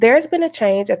There has been a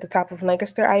change at the top of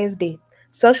Lancaster ISD.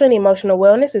 Social and emotional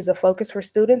wellness is a focus for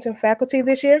students and faculty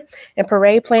this year, and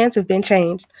parade plans have been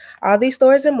changed. All these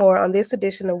stories and more on this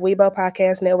edition of Weibo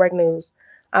Podcast Network News.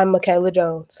 I'm Michaela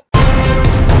Jones.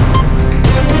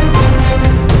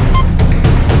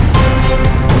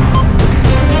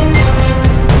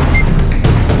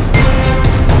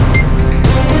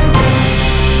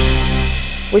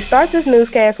 We start this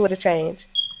newscast with a change.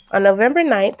 On November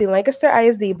 9th, the Lancaster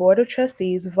ISD Board of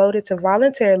Trustees voted to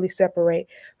voluntarily separate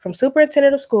from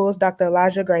Superintendent of Schools Dr.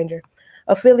 Elijah Granger.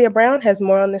 Ophelia Brown has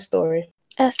more on this story.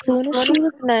 As soon as she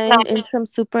was named interim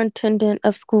superintendent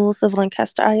of schools of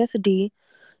Lancaster ISD,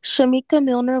 Shamika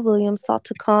Milner-Williams sought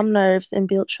to calm nerves and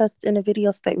build trust in a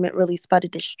video statement released by the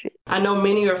district. I know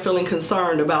many are feeling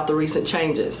concerned about the recent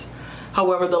changes.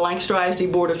 However, the Lancaster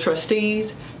ISD Board of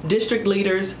Trustees, district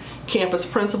leaders, campus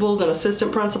principals and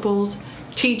assistant principals,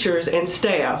 teachers, and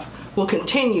staff will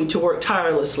continue to work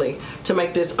tirelessly to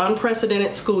make this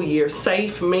unprecedented school year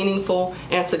safe, meaningful,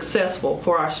 and successful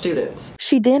for our students.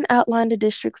 She then outlined the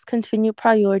district's continued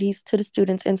priorities to the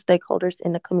students and stakeholders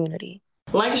in the community.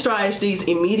 Lancaster ISD's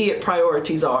immediate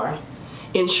priorities are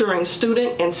ensuring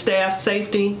student and staff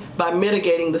safety by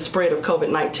mitigating the spread of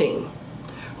COVID-19,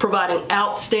 providing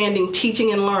outstanding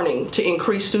teaching and learning to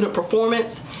increase student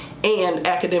performance and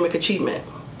academic achievement,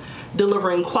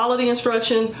 delivering quality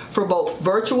instruction for both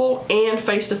virtual and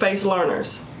face-to-face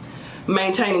learners,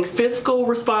 maintaining fiscal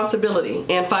responsibility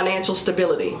and financial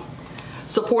stability,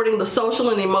 supporting the social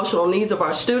and emotional needs of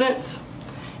our students,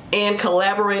 and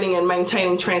collaborating and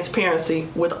maintaining transparency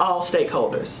with all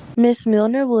stakeholders. Ms.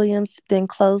 Milner-Williams then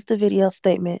closed the video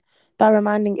statement by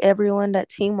reminding everyone that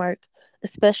teamwork,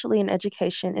 especially in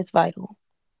education, is vital.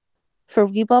 For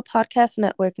Weibo Podcast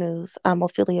Network News, I'm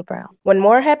Ophelia Brown. When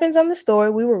more happens on the story,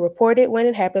 we will report it when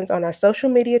it happens on our social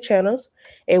media channels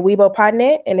at Weibo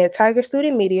Podnet and at Tiger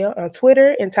Student Media on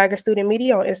Twitter and Tiger Student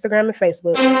Media on Instagram and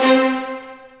Facebook.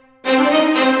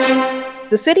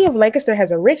 The city of Lancaster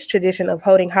has a rich tradition of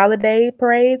holding holiday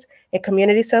parades and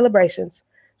community celebrations,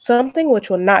 something which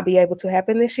will not be able to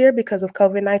happen this year because of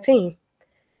COVID-19.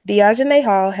 Diogene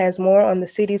Hall has more on the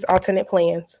city's alternate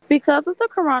plans. Because of the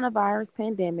coronavirus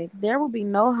pandemic, there will be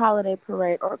no holiday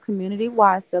parade or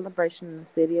community-wide celebration in the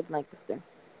city of Lancaster.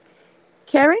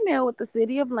 Carrie Neal with the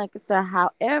city of Lancaster,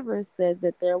 however, says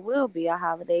that there will be a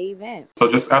holiday event.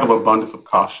 So just out of abundance of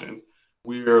caution,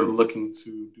 we're looking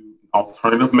to do an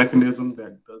alternative mechanism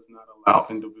that does not allow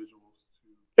individuals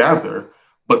to gather,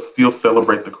 but still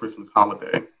celebrate the Christmas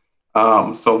holiday.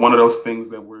 So one of those things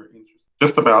that we're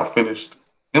just about finished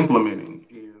implementing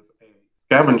is a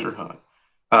scavenger hunt,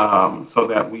 so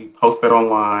that we post that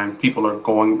online. People are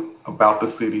going about the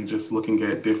city just looking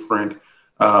at different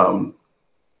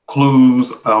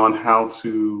clues on how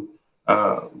to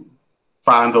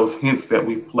find those hints that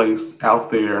we've placed out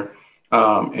there,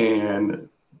 and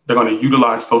they're going to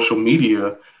utilize social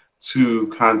media to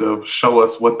kind of show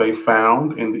us what they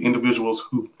found, and the individuals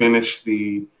who finish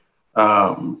the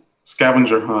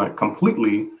scavenger hunt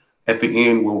completely at the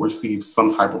end will receive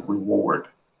some type of reward.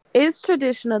 It's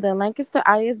traditional that Lancaster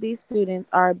ISD students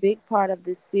are a big part of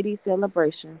this city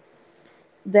celebration.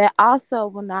 That also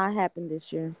will not happen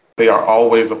this year. They are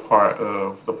always a part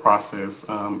of the process,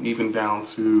 even down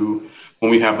to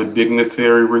when we have the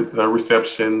dignitary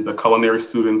reception. The culinary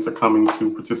students are coming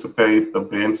to participate. The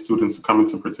band students are coming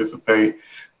to participate.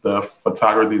 The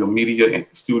photography, the media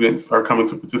students are coming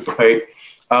to participate.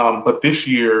 But this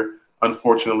year,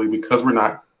 unfortunately, because we're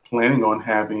not planning on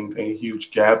having a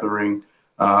huge gathering,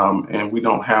 and we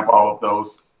don't have all of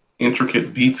those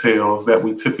intricate details that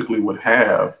we typically would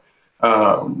have,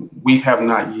 we have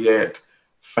not yet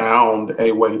found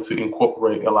a way to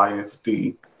incorporate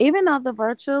LISD. Even though the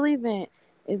virtual event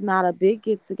is not a big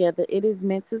get-together, it is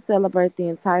meant to celebrate the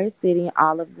entire city and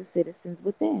all of the citizens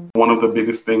within. One of the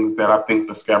biggest things that I think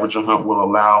the scavenger hunt will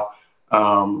allow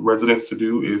residents to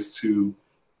do is to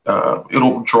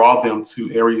it'll draw them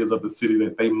to areas of the city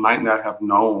that they might not have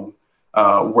known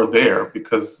were there,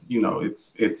 because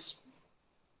it's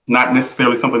not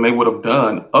necessarily something they would have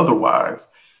done otherwise.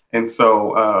 And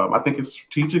so I think it's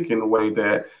strategic in a way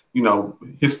that,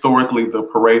 historically the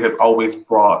parade has always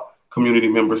brought community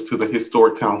members to the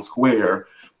historic town square.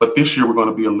 But this year we're going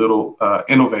to be a little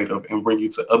innovative and bring you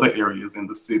to other areas in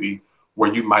the city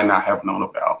where you might not have known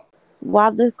about.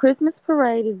 While the Christmas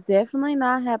parade is definitely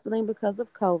not happening because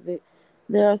of COVID,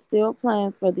 there are still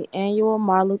plans for the annual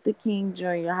Martin Luther King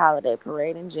Jr. holiday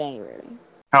parade in January.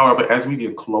 However, as we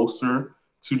get closer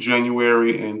to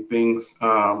January and things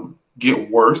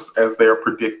get worse as they're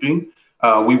predicting,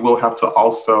 we will have to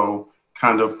also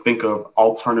kind of think of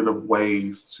alternative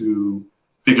ways to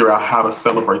figure out how to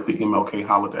celebrate the MLK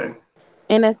holiday.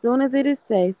 And as soon as it is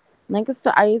safe,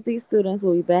 Lancaster ISD students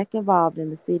will be back involved in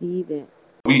the city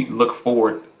events. We look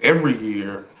forward every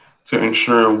year to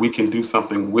ensuring we can do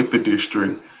something with the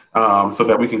district so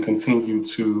that we can continue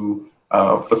to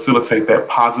facilitate that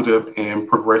positive and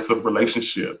progressive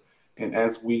relationship. And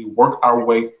as we work our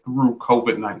way through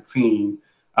COVID-19,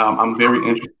 I'm very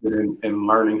interested in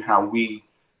learning how we,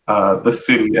 the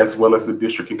city, as well as the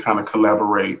district, can kind of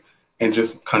collaborate and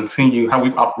just continue how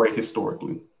we operate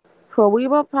historically. For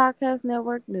Weibo Podcast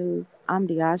Network News, I'm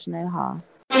Diashne Hall.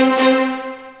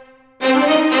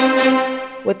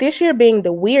 With this year being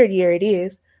the weird year it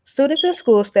is, students and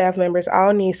school staff members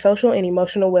all need social and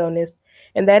emotional wellness,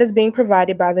 and that is being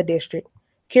provided by the district.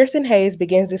 Kirsten Hayes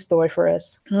begins this story for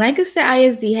us. Lancaster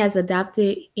ISD has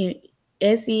adopted an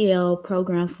SEL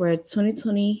program for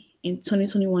 2020 and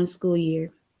 2021 school year.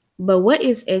 But what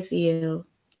is SEL?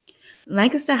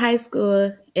 Lancaster High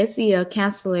School SEL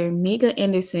counselor Mika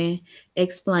Anderson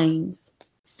explains.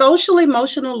 Social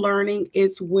emotional learning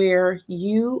is where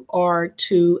you are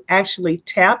to actually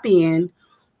tap in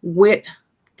with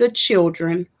the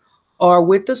children or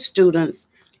with the students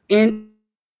in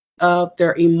of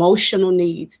their emotional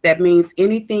needs. That means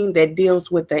anything that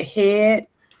deals with the head,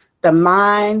 the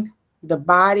mind, the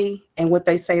body, and what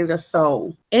they say the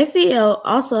soul. SEL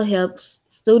also helps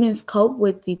students cope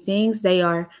with the things they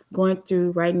are going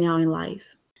through right now in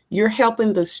life. You're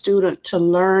helping the student to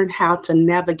learn how to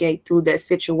navigate through that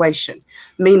situation,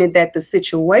 meaning that the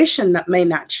situation may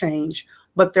not change,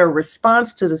 but their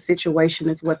response to the situation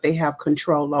is what they have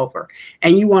control over.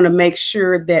 And you want to make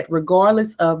sure that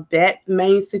regardless of that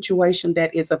main situation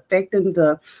that is affecting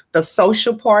the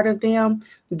social part of them,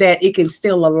 that it can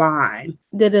still align.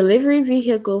 The delivery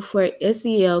vehicle for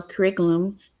SEL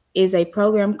curriculum is a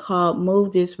program called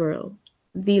Move This World.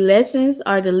 The lessons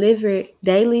are delivered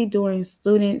daily during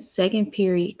students' second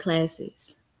period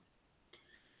classes.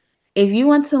 If you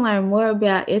want to learn more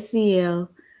about SEL,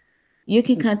 you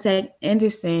can contact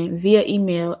Anderson via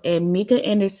email at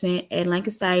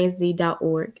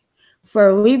mikaanderson@lancasterisd.org.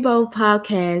 For Weibo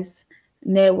Podcast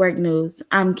Network News,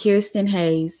 I'm Kirsten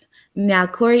Hayes. Now,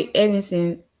 Corey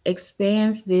Edmondson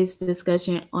expands this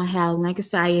discussion on how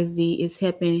Lancaster ISD is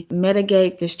helping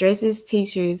mitigate the stresses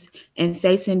teachers are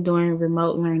facing during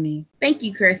remote learning. Thank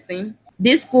you, Kirsten.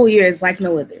 This school year is like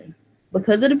no other.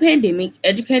 Because of the pandemic,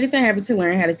 educators are having to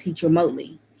learn how to teach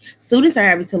remotely. Students are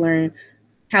having to learn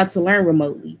how to learn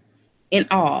remotely. In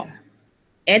all,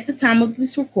 at the time of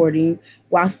this recording,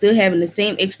 while still having the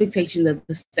same expectations of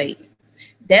the state.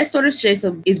 That sort of stress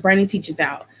is burning teachers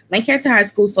out. Lancaster High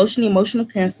School social and emotional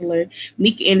counselor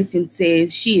Mika Anderson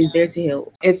says she is there to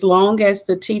help. As long as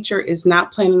the teacher is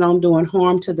not planning on doing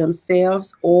harm to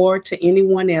themselves or to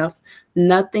anyone else,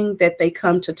 nothing that they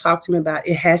come to talk to me about,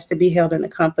 it has to be held in a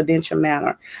confidential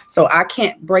manner. So I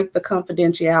can't break the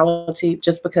confidentiality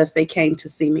just because they came to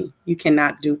see me. You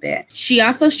cannot do that. She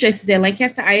also stresses that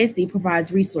Lancaster ISD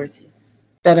provides resources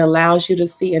that allows you to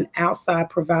see an outside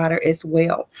provider as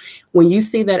well. When you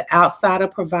see that outside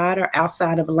provider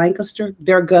outside of Lancaster,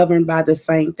 they're governed by the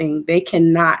same thing. They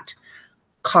cannot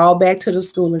call back to the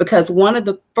school because one of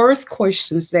the first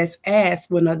questions that's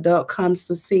asked when an adult comes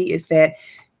to see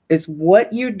is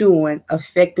what you're doing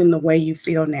affecting the way you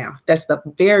feel now? That's the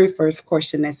very first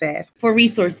question that's asked. For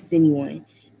resources, anyone.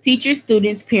 Teachers,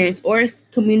 students, parents, or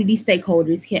community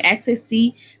stakeholders can access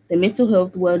the Mental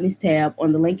Health Wellness tab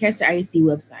on the Lancaster ISD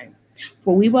website.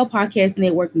 For Weibo Podcast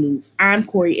Network News, I'm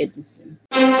Corey Edmondson.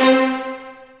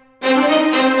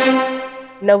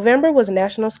 November was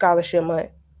National Scholarship Month.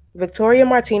 Victoria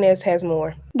Martinez has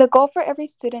more. The goal for every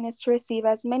student is to receive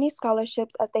as many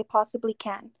scholarships as they possibly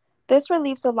can. This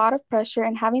relieves a lot of pressure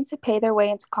in having to pay their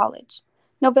way into college.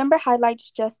 November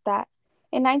highlights just that.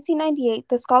 In 1998,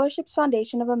 the Scholarships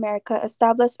Foundation of America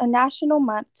established a national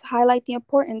month to highlight the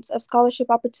importance of scholarship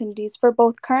opportunities for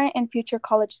both current and future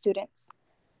college students.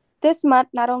 This month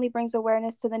not only brings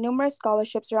awareness to the numerous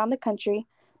scholarships around the country,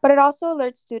 but it also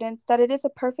alerts students that it is a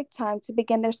perfect time to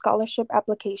begin their scholarship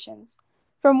applications.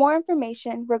 For more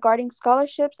information regarding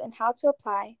scholarships and how to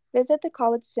apply, visit the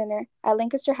College Center at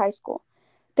Lancaster High School.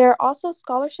 There are also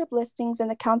scholarship listings in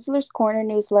the Counselor's Corner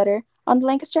newsletter on the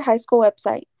Lancaster High School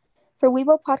website. For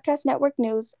Weibo Podcast Network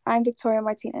News, I'm Victoria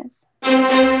Martinez.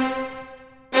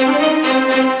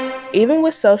 Even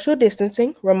with social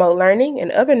distancing, remote learning,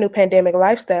 and other new pandemic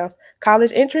lifestyles,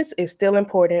 college entrance is still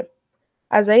important.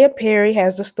 Isaiah Perry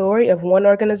has the story of one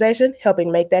organization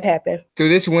helping make that happen. Through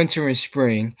this winter and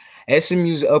spring,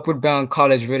 SMU's Upward Bound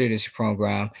College Readiness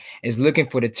Program is looking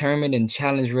for determined and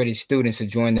challenge-ready students to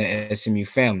join the SMU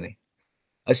family.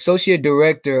 Associate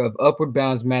Director of Upward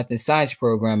Bound's Math and Science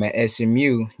program at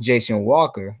SMU, Jason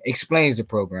Walker, explains the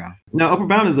program. Now, Upward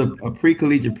Bound is a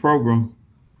pre-collegiate program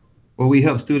where we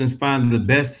help students find the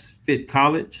best fit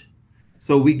college.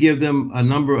 So we give them a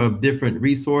number of different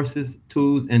resources,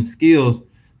 tools, and skills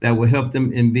that will help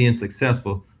them in being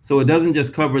successful. So it doesn't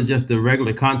just cover just the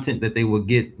regular content that they will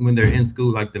get when they're in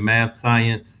school, like the math,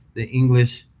 science, the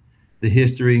English, the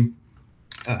history,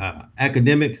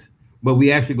 academics, but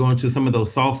we actually go into some of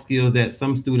those soft skills that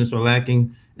some students are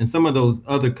lacking and some of those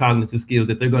other cognitive skills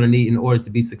that they're going to need in order to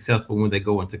be successful when they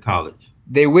go into college.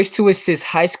 They wish to assist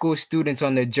high school students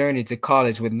on their journey to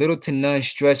college with little to none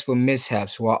stressful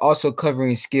mishaps while also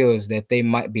covering skills that they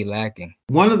might be lacking.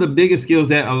 One of the biggest skills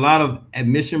that a lot of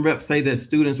admission reps say that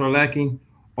students are lacking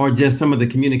are just some of the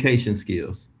communication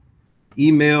skills,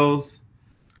 emails,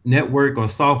 network or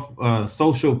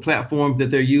social platforms that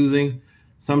they're using.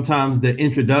 Sometimes the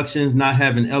introductions, not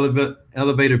having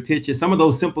elevator pitches, some of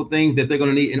those simple things that they're going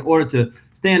to need in order to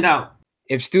stand out.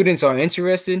 If students are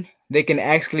interested, they can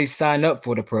actually sign up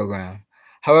for the program.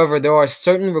 However, there are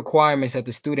certain requirements that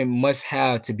the student must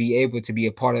have to be able to be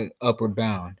a part of Upward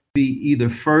Bound. Be either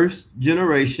first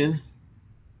generation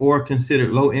or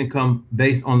considered low income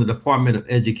based on the Department of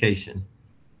Education.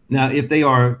 Now, if they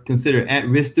are considered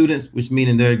at-risk students, which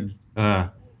meaning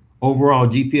their overall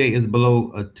GPA is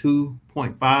below a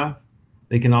 2.5,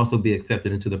 they can also be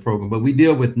accepted into the program. But we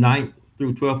deal with 9th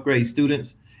through 12th grade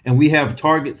students, and we have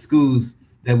target schools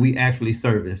that we actually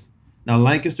service. Now,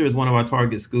 Lancaster is one of our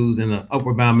target schools in the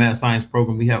Upward Bound Math Science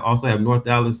program. We also have North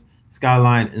Dallas,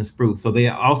 Skyline, and Spruce. So they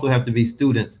also have to be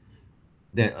students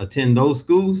that attend those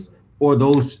schools, or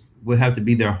those would have to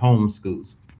be their home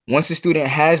schools. Once a student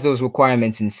has those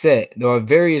requirements in set, there are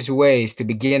various ways to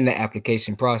begin the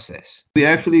application process. We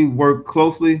actually work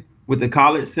closely with the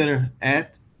College Center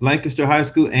at Lancaster High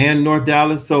School and North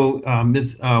Dallas. So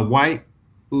Ms. White,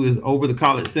 who is over the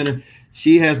College Center,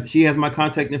 she has my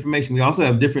contact information. We also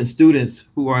have different students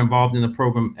who are involved in the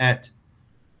program at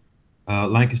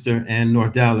Lancaster and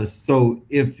North Dallas. So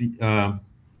if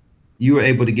you were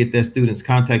able to get that student's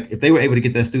contact, if they were able to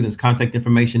get that student's contact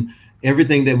information,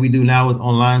 everything that we do now is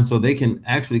online, so they can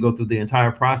actually go through the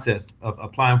entire process of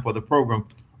applying for the program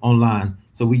online.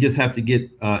 So we just have to get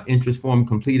interest form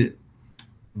completed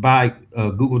by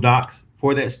Google Docs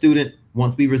for that student.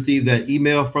 Once we receive that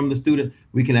email from the student,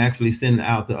 we can actually send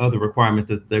out the other requirements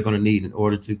that they're going to need in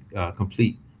order to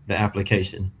complete the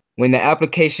application. When the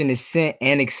application is sent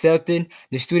and accepted,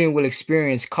 the student will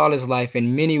experience college life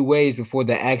in many ways before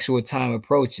the actual time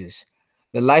approaches.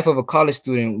 The life of a college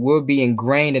student will be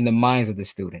ingrained in the minds of the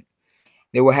student.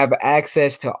 They will have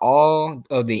access to all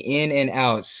of the in and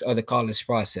outs of the college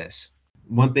process.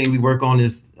 One thing we work on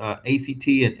is ACT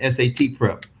and SAT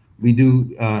prep. We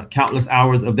do countless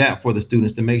hours of that for the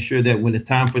students to make sure that when it's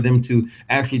time for them to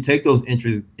actually take those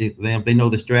entrance exams, they know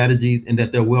the strategies and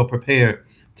that they're well prepared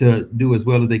to do as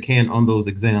well as they can on those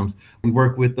exams. We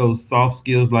work with those soft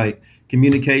skills like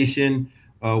communication,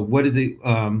 what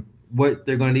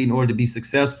they're going to need in order to be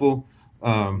successful.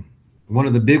 One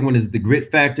of the big ones is the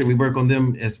grit factor. We work on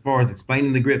them as far as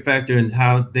explaining the grit factor and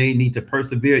how they need to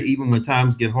persevere even when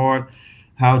times get hard,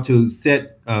 how to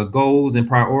set goals and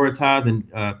prioritize,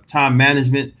 and time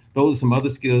management. Those are some other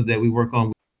skills that we work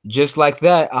on. Just like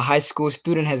that, a high school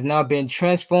student has now been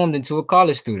transformed into a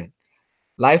college student.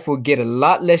 Life will get a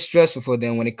lot less stressful for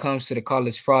them when it comes to the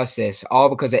college process, all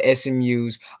because of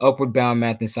SMU's Upward Bound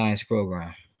Math and Science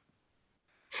program.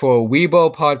 For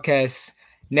Weibo Podcast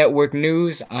Network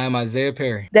News, I'm Isaiah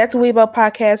Perry. That's Weibo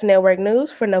Podcast Network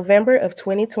News for November of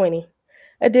 2020.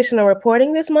 Additional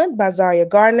reporting this month by Zaria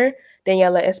Gardner,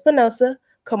 Daniela Espinosa,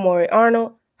 Kamori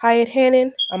Arnold, Hyatt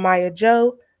Hannon, Amaya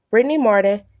Joe, Brittany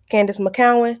Martin, Candace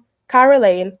McCowan, Kyra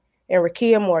Layton, and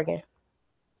Rakia Morgan.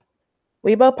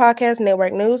 Weibo Podcast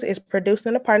Network News is produced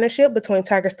in a partnership between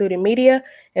Tiger Student Media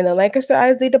and the Lancaster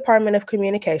ISD Department of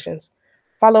Communications.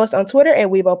 Follow us on Twitter at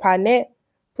WeiboPodNet.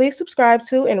 Please subscribe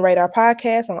to and rate our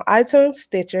podcast on iTunes,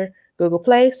 Stitcher, Google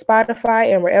Play,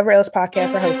 Spotify, and wherever else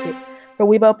podcasts are hosted. For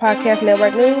Weibo Podcast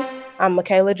Network News, I'm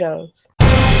Michaela Jones.